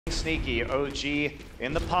Sneaky OG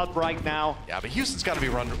in the pub right now. Yeah, but Houston's got to be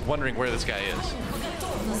wondering where this guy is.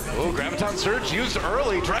 Oh, Graviton Surge used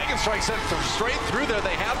early. Dragon Strike sent straight through there.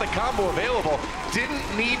 They had the combo available. Didn't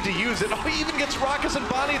need to use it. Oh, he even gets Rockus and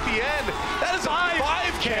Bonnie at the end. That is a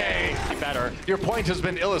 5K. Better. Your point has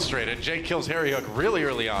been illustrated. Jake kills Harry Hook really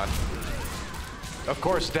early on. Of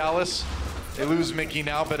course, Dallas, they lose Mickey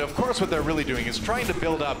now, but of course what they're really doing is trying to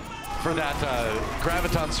build up for that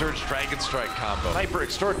Graviton Surge Dragon Strike combo. Sniper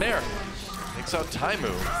extraordinaire. Takes out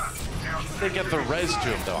Taimu. They get the res to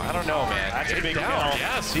him though. I don't know, man. That's a big down. kill.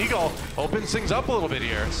 Yeah, Seagull opens things up a little bit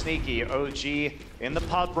here. Sneaky OG in the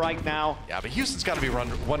pub right now. Yeah, but Houston's got to be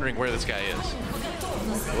wondering where this guy is.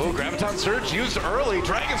 Oh, Graviton Surge used early.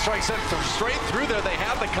 Dragon Strike sent straight through there. They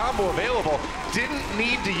had the combo available. Didn't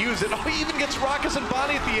need to use it. Oh, he even gets Rockus and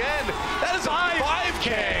Bonnie at the end. That is a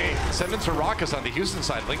 5K. Ascendance for Rockus on the Houston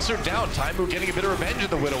side. Links are down. Taimu getting a bit of revenge in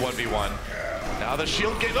the Widow 1v1. Now the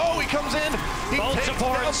shield game. Oh, he comes in. He takes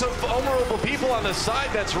down some vulnerable people on the side.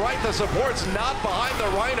 That's right. The support's not behind the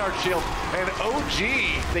Reinhardt shield. And OG.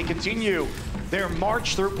 They continue their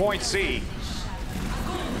march through point C.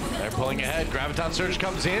 They're pulling ahead. Graviton Surge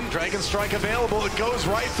comes in. Dragon Strike available. It goes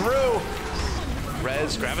right through.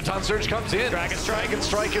 Res. Graviton Surge comes in. Dragon Strike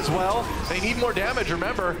as well. They need more damage.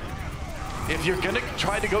 Remember, if you're going to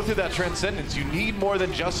try to go through that Transcendence, you need more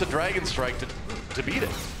than just a Dragon Strike to beat it.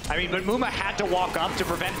 I mean, but Muma had to walk up to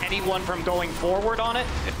prevent anyone from going forward on it.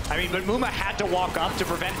 So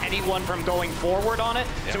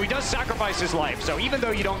he does sacrifice his life. So even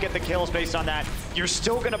though you don't get the kills based on that, you're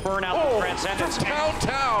still going to burn out the Transcendence.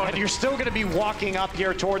 Downtown. And you're still going to be walking up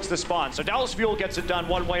here towards the spawn. So Dallas Fuel gets it done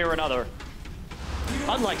one way or another.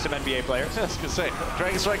 Unlike some NBA players. I was going to say,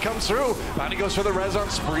 Dragon Strike comes through. Bonnie goes for the res on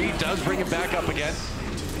Spree. Does bring it back up again.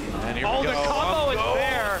 And here we go. The combo is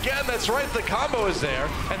there. Again, that's right, the combo is there.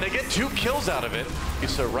 And they get 2 kills out of it.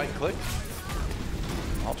 So right click.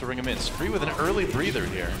 All to ring him in. Spree with an early breather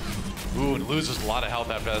here. Ooh, and loses a lot of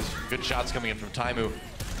health after that. Good shots coming in from Taimu.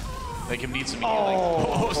 Make him need some healing.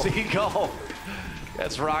 Oh, Seagull.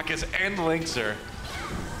 That's Rockus and Linkser.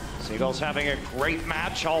 Seagull's having a great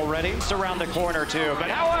match already. It's around the corner too.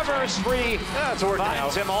 But however, Spree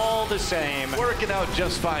finds him all the same. Working out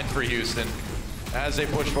just fine for Houston. As they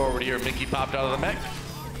push forward here, Mickey popped out of the mech.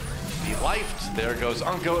 He lifed. There goes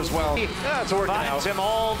Unko as well. It's working out. Finds him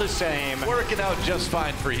all the same. Working out just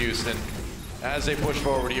fine for Houston. As they push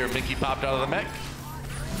forward here, Mickey popped out of the mech.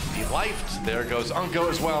 He lifed. There goes Unko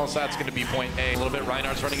as well. So that's going to be point A. A little bit.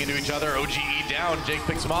 Reinhardt's running into each other. OGE down. Jake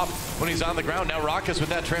picks him off when he's on the ground. Now Rockus with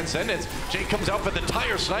that Transcendence. Jake comes out for the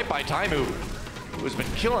tire snipe by Taimu, who's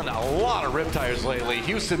been killing a lot of rip tires lately.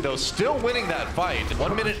 Houston, though, still winning that fight.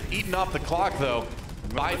 1 minute eaten off the clock, though,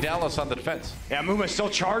 by Dallas on the defense. Yeah, Muma still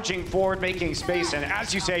charging forward, making space. And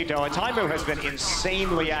as you say, Doa, Taimu has been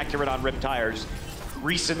insanely accurate on rip tires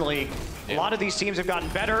recently. A lot of these teams have gotten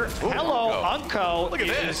better. Ooh, Hello, Unko. Look at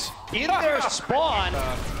this. In their spawn.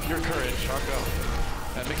 Your courage, Unko.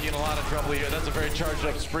 And Mickey in a lot of trouble here. That's a very charged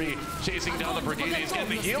up Spree. Chasing down the Brigade. He's getting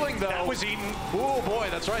the healing, though. That was eaten. Oh, boy,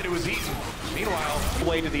 that's right. It was eaten. Meanwhile,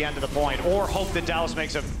 way to the end of the point, or hope that Dallas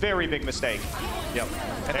makes a very big mistake. Yep.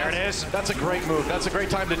 And there it is. That's a great move. That's a great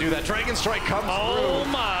time to do that. Dragon Strike comes through. Oh,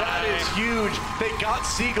 my. That is huge. They got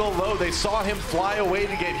Seagull low. They saw him fly away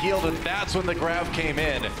to get healed, and that's when the grab came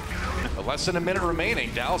in. Less than a minute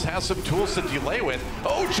remaining. Dallas has some tools to delay with.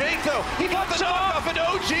 Oh, Jake, though. He got the knockoff and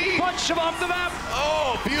OG. Punched him off the map.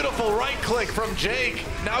 Oh, beautiful right click from Jake.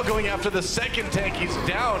 Now going after the second tank. He's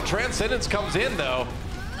down. Transcendence comes in, though.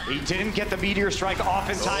 He didn't get the Meteor Strike off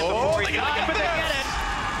in time before he died, but they get it.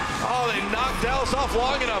 Oh, they knocked Dallas off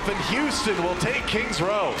long enough, and Houston will take Kings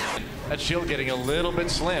Row. That shield getting a little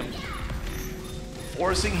bit slim.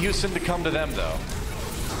 Forcing Houston to come to them, though.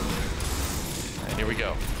 And here we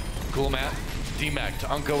go. Cool Matt, D-Mac to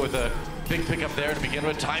Unko with a big pickup there to begin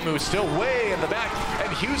with. Taimu still way in the back,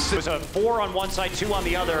 and Houston. It was a 4 on one side, 2 on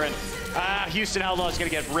the other, and Houston Outlaws gonna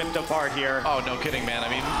get ripped apart here. Oh, no kidding, man. I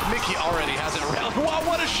mean, Mickey already has it around. Wow,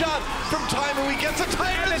 what a shot from Taimu. He gets a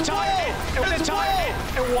tire as well.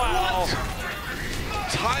 Wow.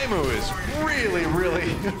 Taimu is really,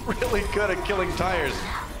 really, really good at killing tires.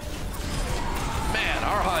 Man,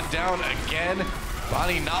 Arhan down again.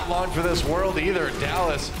 Bonnie not long for this world either.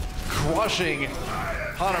 Dallas crushing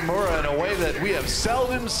Hanamura in a way that we have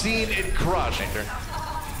seldom seen it crush.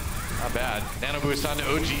 Not bad. Nano boost onto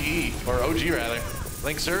OGE, or OG rather.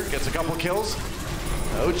 Linkser gets a couple kills.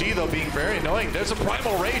 OG, though, being very annoying. There's a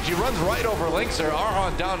Primal Rage. He runs right over Linkser.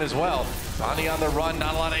 Arhan down as well. Bonnie on the run,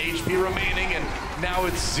 not a lot of HP remaining, and now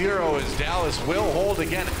it's 0 as Dallas will hold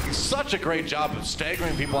again. Such a great job of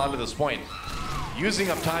staggering people onto this point. Using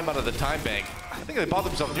up time out of the time bank. I think they bought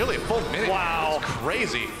themselves nearly a full minute. Wow. It's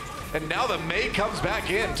crazy. And now the May comes back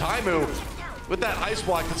in. Taimu with that ice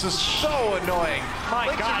block. This is so annoying.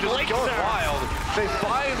 My God, just Link's going there. wild. They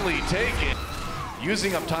finally take it.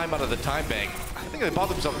 Using up time out of the time bank. I think they bought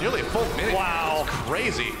themselves nearly a full minute. Wow. It's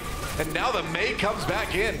crazy. And now the May comes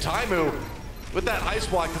back in. Taimu with that ice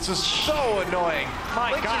block. This is so annoying.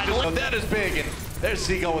 My God. Just, that is big. And there's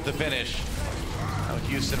Seagull with the finish. Now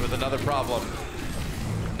Houston with another problem.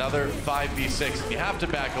 Another 5v6. You have to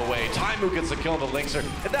back away. Taimu gets the kill on the Linkser,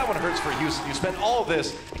 and that one hurts for Houston. You spent all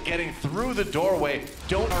this getting through the doorway.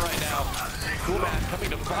 Don't right now. Kumat coming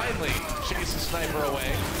to finally chase the sniper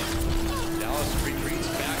away. Dallas retreats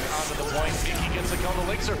back onto the point. Mickey gets the kill on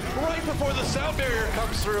the Linkser right before the sound barrier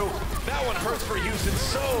comes through. That one hurts for Houston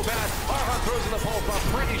so bad. Arhan throws in the pulse. I'm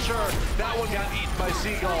pretty sure that one got eaten by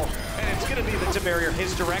Seagull. And it's going to be the barrier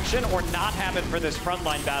his direction or not have it for this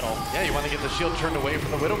frontline battle. Yeah, you want to get the shield turned away from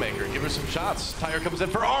the Widowmaker. Give her some shots. Tyre comes in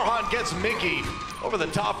for Arhan, gets Mickey over the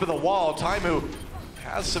top of the wall. Taimu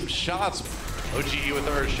has some shots. OGE with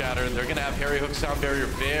the Earth Shatter. They're going to have Harry Hook sound barrier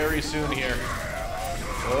very soon here.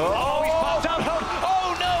 Oh, he's popped out.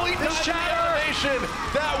 Oh no, he died in the Shatter. animation.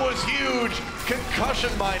 That was huge.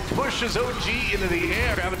 Concussion Mine pushes OG into the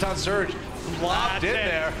air. Graviton Surge locked in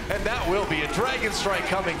there, and that will be a Dragon Strike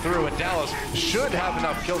coming through, and Dallas should have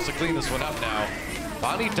enough kills to clean this one up now.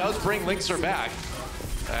 Bonnie does bring Linkser back,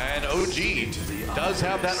 and OG does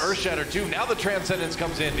have that Earth Shatter too. Now the Transcendence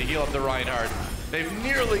comes in to heal up the Reinhardt. They've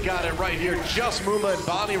nearly got it right here. Just Muma and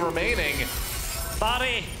Bonnie remaining.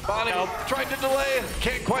 Bonnie Nope. Tried to delay,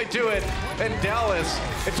 can't quite do it. And Dallas,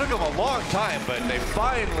 it took them a long time, but they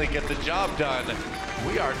finally get the job done.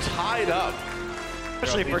 We are tied up.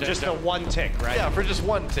 Especially for just the one tick, right? Yeah, for just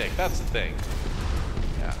one tick, that's the thing.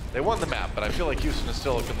 Yeah, they won the map, but I feel like Houston is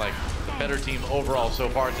still looking like the better team overall so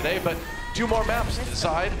far today. But 2 more maps to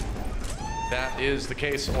decide if that is the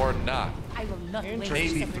case or not. I will not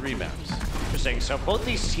Maybe 3 maps. Interesting. So both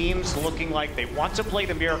these teams looking like they want to play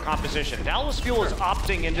the mirror composition. Dallas Fuel is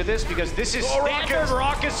opting into this because this is standard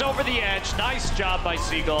Raucous over the edge. Nice job by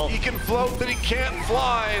Seagull. He can float, but he can't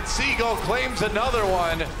fly, and Seagull claims another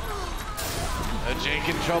one. Jake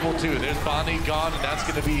in trouble too. There's Bonnie gone, and that's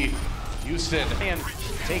going to be Houston. And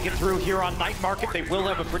take it through here on Night Market. They will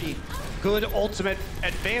have a pretty good ultimate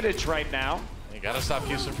advantage right now. They got to stop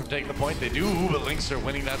Houston from taking the point. They do, but Lynx are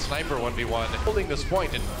winning that sniper 1v1. Holding this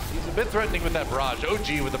point, and he's a bit threatening with that barrage.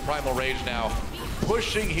 OG with the Primal Rage now.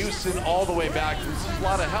 Pushing Houston all the way back. This is a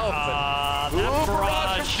lot of help. That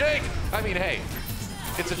barrage from Jake. I mean, hey,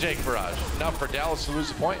 it's a Jake barrage. Enough for Dallas to lose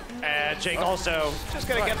the point. And Jake also just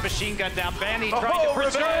going to get machine gun down. Benny trying to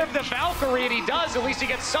preserve the Valkyrie, and he does. At least he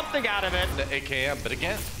gets something out of it. The AKM, but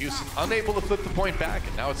again, Houston unable to flip the point back,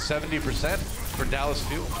 and now it's 70% for Dallas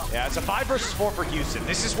Fuel. Yeah, it's a 5 versus 4 for Houston.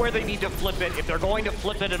 This is where they need to flip it if they're going to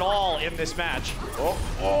flip it at all in this match. Oh,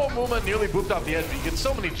 Muma nearly booped off the edge, but you get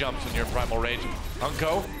so many jumps when you're in Primal Rage.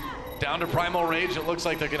 Unko down to Primal Rage. It looks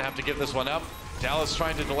like they're going to have to give this one up. Dallas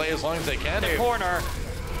trying to delay as long as they can. The corner.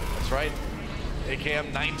 That's right.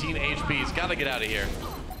 AKM 19 HP. He's got to get out of here.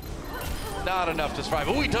 Not enough to survive.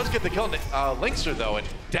 Oh, he does get the kill on the Linkser, though, and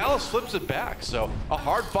Dallas flips it back. So a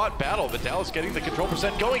hard-fought battle, but Dallas getting the control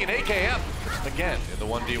percent going in AKM. Again, in the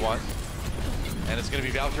 1v1. And it's going to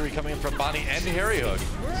be Valkyrie coming in from Bonnie and Harry Hook.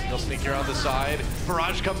 He'll sneak around the side.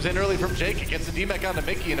 Barrage comes in early from Jake. It gets the DMAC onto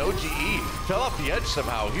Mickey, and OGE fell off the edge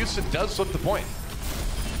somehow. Houston does flip the point.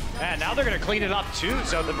 And now they're going to clean it up, too.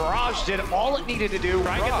 So the barrage did all it needed to do.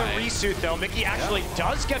 Right at the resuit, though. Mickey actually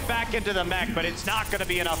does get back into the mech, but it's not going to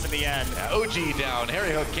be enough in the end. Yeah, OG down.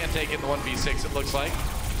 Harry Hook can't take it in the 1v6, it looks like.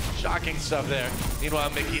 Shocking stuff there.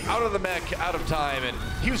 Meanwhile, Mickey out of the mech, out of time, and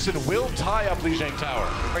Houston will tie up Lijiang Tower.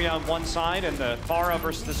 Zarya on one side and the Pharah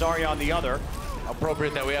versus the Zarya on the other.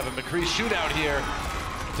 Appropriate that we have a McCree shootout here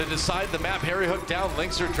to decide the map. Harry Hook down,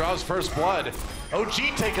 Linkser draws first blood. OG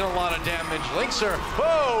taking a lot of damage. Linkser,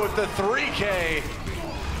 whoa, with the 3K.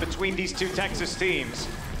 Between these two Texas teams.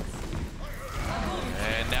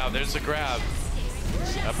 And now there's the grab.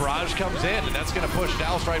 A barrage comes in, and that's going to push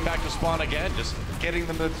Dallas right back to spawn again, just getting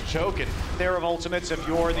them to choke. And there of ultimates if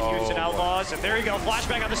you're the Houston Outlaws. And there you go,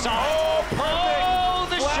 flashbang on the side. Oh, perfect! Oh,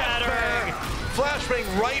 the Flashbang. shatter!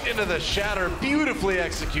 Flashbang right into the shatter, beautifully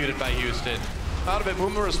executed by Houston. Out of it,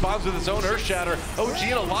 Muma responds with his own Earth Shatter. OG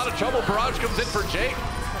in a lot of trouble. Barrage comes in for Jake.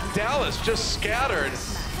 Dallas just scattered.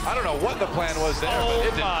 I don't know what the plan was there, but it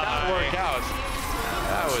did not work out.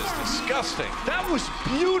 That was disgusting. That was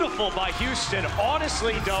beautiful by Houston.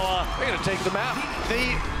 Honestly, Doa. They're going to take the map.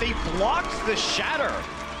 They blocked the shatter.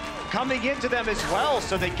 coming into them as well,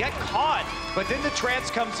 so they get caught. But then the trance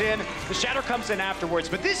comes in, the shatter comes in afterwards.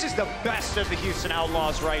 But this is the best of the Houston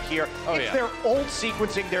Outlaws right here. It's their ult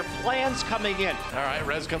sequencing, their plans coming in. All right,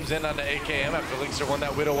 Rez comes in on the AKM after Linkster won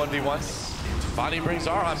that Widow 1v1. Bonnie brings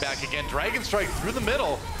Arhan back again. Dragon Strike through the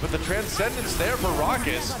middle with the Transcendence there for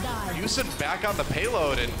Raucus. Houston back on the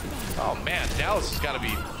payload, and oh man, Dallas has got to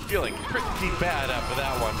be feeling pretty bad after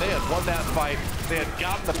that one. They had won that fight. They had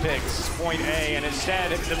gotten the picks. Point A, and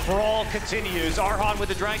instead the brawl continues. Arhan with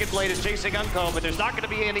the Dragon Blade is chasing Unco, but there's not going to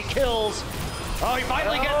be any kills. Oh, he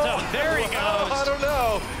finally gets him. There he goes. I don't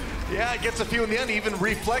know. Yeah, gets a few in the end. Even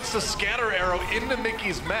reflects the scatter arrow into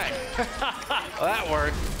Mickey's mech. Well, that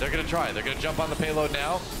worked. They're going to try. They're going to jump on the payload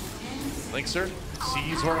now. Linkster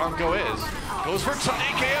sees where Unco is. Goes for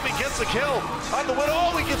AKM. He gets the kill on the Widow.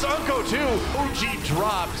 Oh, he gets Unco too. OG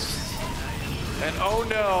drops. And oh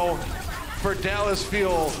no, for Dallas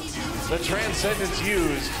Fuel, the Transcendence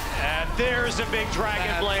used. And there's a big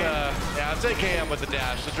Dragon Blade. Yeah, it's AKM with the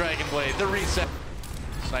dash, the Dragon Blade, the reset.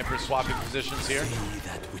 Snipers swapping positions here.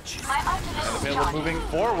 And the payload moving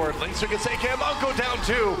forward. Linkster gets AKM, Unco down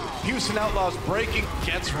too. Houston Outlaws breaking,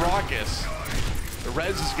 gets Raucus. The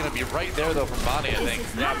res is going to be right there though from Bonnie, I think.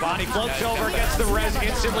 Yeah, Bonnie floats over, gets the res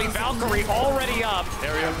instantly. Valkyrie already up.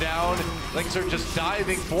 Aerium down. Linkster just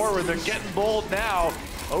diving forward. They're getting bold now.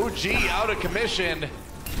 OG out of commission.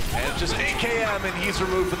 And just AKM, and he's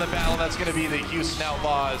removed from the battle. That's going to be the Houston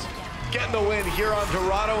Outlaws getting the win here on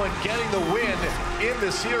Dorado and getting the win in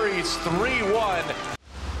the series 3-1.